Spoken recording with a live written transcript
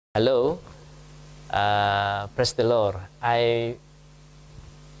Hello, praise the Lord. I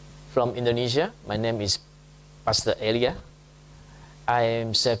from Indonesia. My name is Pastor Elias. I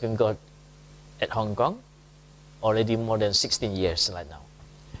am serving God at Hong Kong already more than 16 years right now,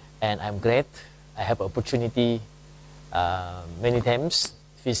 and I'm glad I have opportunity many times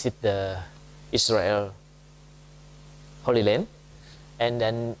visit the Israel Holy Land, and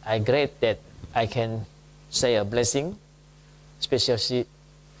then I'm glad that I can say a blessing, especially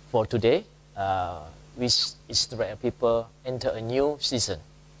for today, which Israel people enter a new season,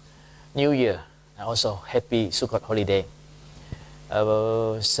 new year, and also happy Sukkot holiday. I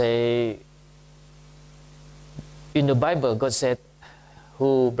will say, in the Bible, God said,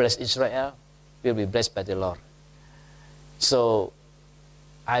 who bless Israel will be blessed by the Lord. So,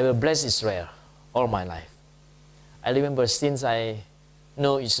 I will bless Israel all my life. I remember since I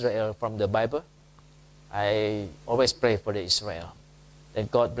know Israel from the Bible, I always pray for the Israel, that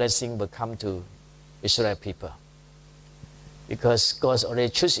God's blessing will come to Israel people. Because God already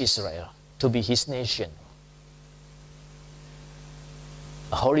chose Israel to be His nation,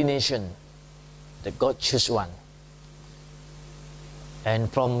 a holy nation that God chose one.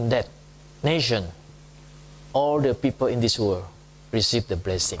 And from that nation, all the people in this world receive the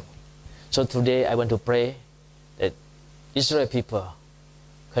blessing. So today I want to pray that Israel people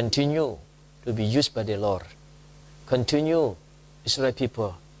continue to be used by the Lord, continue Israel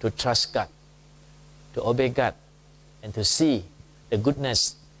people to trust God, to obey God, and to see the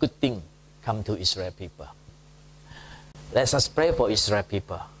goodness, good thing come to Israel people. Let us pray for Israel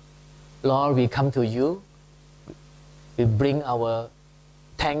people. Lord, we come to you. We bring our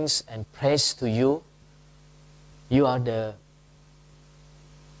thanks and praise to you. You are the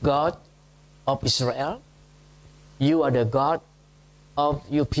God of Israel. You are the God of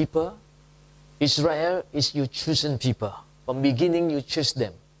your people. Israel is your chosen people. From beginning, you choose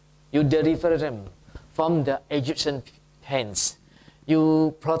them. You deliver them from the Egyptian hands.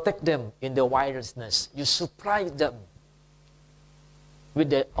 You protect them in the wilderness. You supply them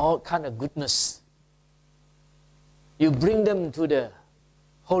with all kind of goodness. You bring them to the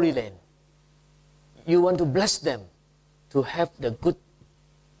Holy Land. You want to bless them to have the good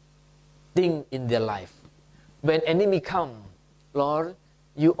thing in their life. When enemy come, Lord,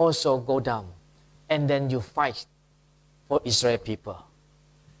 you also go down and then you fight for Israel people.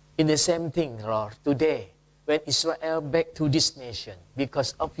 In the same thing, Lord, today, when Israel back to this nation,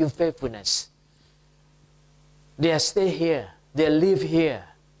 because of your faithfulness, they stay here, they live here,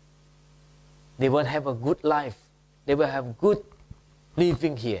 they will have a good life, they will have good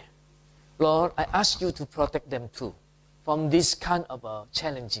living here. Lord, I ask you to protect them too, from this kind of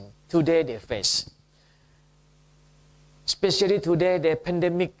challenging today they face. Especially today, the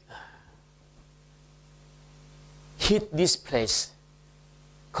pandemic hit this place,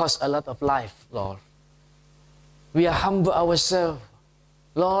 cost a lot of life, Lord. We are humble ourselves.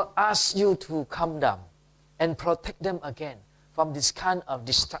 Lord, ask you to come down and protect them again from this kind of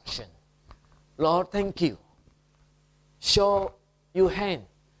destruction. Lord, thank you. Show your hand,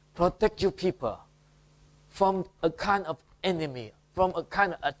 protect your people from a kind of enemy, from a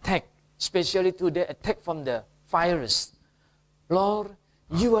kind of attack, especially today, attack from the virus. Lord,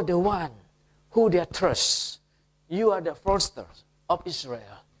 you are the one who they trust. You are the foster of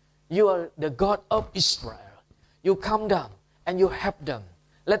Israel. You are the God of Israel. You come down and you help them.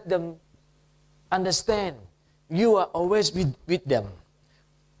 Let them understand you are always with them.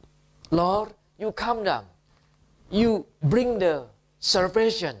 Lord, you come down. You bring the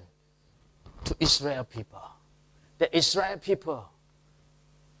salvation to Israel people. The Israel people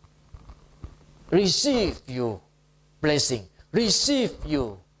receive your blessing, receive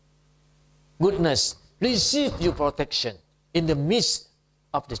your goodness, receive your protection in the midst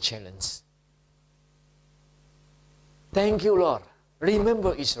of the challenge. Thank you, Lord.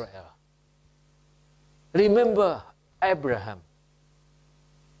 Remember Israel. Remember Abraham.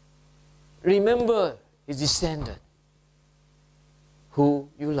 Remember his descendant who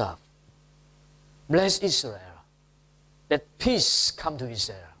you love. Bless Israel. That peace come to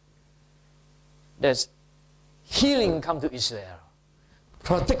Israel. That healing come to Israel.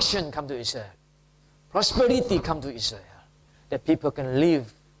 Protection come to Israel. Prosperity come to Israel. That people can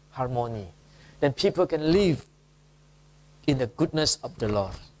live harmony. That people can live in the goodness of the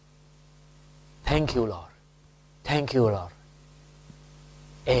Lord. Thank you, Lord. Thank you, Lord.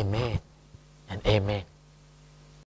 Amen and amen.